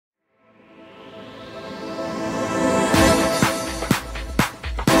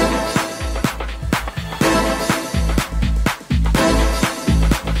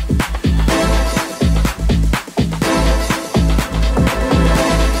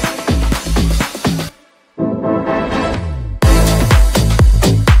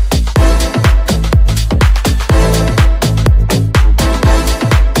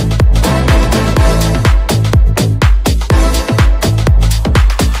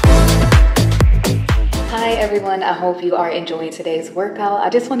everyone, I hope you are enjoying today's workout. I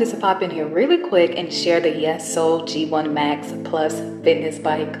just wanted to pop in here really quick and share the YESOUL G1 Max Plus fitness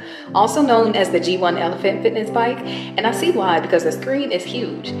bike, also known as the G1 Elephant fitness bike. And I see why, because the screen is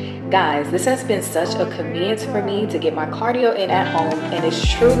huge. Guys, this has been such a convenience for me to get my cardio in at home, and it's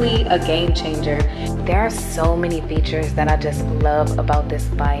truly a game changer. There are so many features that I just love about this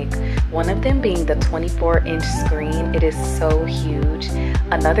bike. One of them being the 24-inch screen. It is so huge.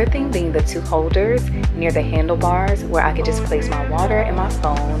 Another thing being the two holders near the handlebars where I can just place my water and my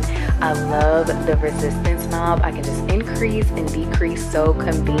phone. I love the resistance knob. I can just increase and decrease so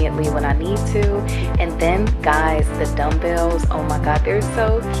conveniently when I need to. And then guys, the dumbbells, oh my god, they're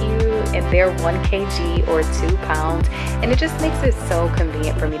so cute, and they're 1 kg or 2 pounds, and it just makes it so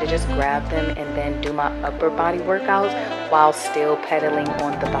convenient for me to just grab them and then do my upper body workouts while still pedaling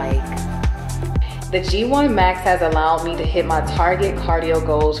on the bike. The G1 Max has allowed me to hit my target cardio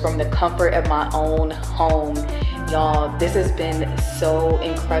goals from the comfort of my own home. Y'all, this has been so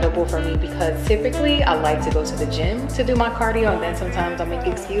incredible for me because typically I like to go to the gym to do my cardio, and then sometimes I make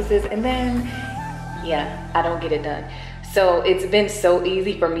excuses and then, yeah, I don't get it done. So it's been so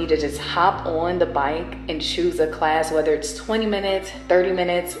easy for me to just hop on the bike and choose a class, whether it's 20 minutes, 30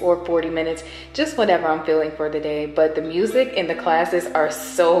 minutes, or 40 minutes, just whatever I'm feeling for the day. But the music in the classes are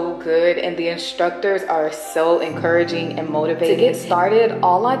so good, and the instructors are so encouraging and motivating. To get started,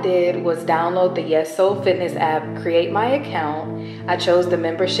 all I did was download the YESOUL fitness app, create my account. I chose the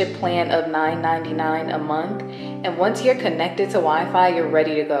membership plan of $9.99 a month. And once you're connected to Wi-Fi, you're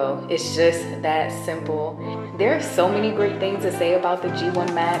ready to go. It's just that simple. There are so many great things to say about the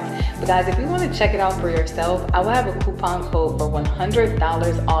G1 Max, but guys, if you want to check it out for yourself, I will have a coupon code for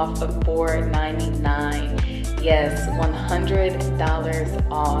 $100 off of $499. Yes,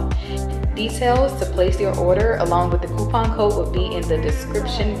 $100 off. Details to place your order along with the coupon code will be in the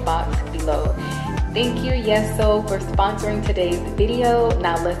description box below. Thank you, YESOUL, for sponsoring today's video.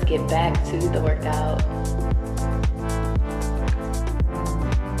 Now let's get back to the workout.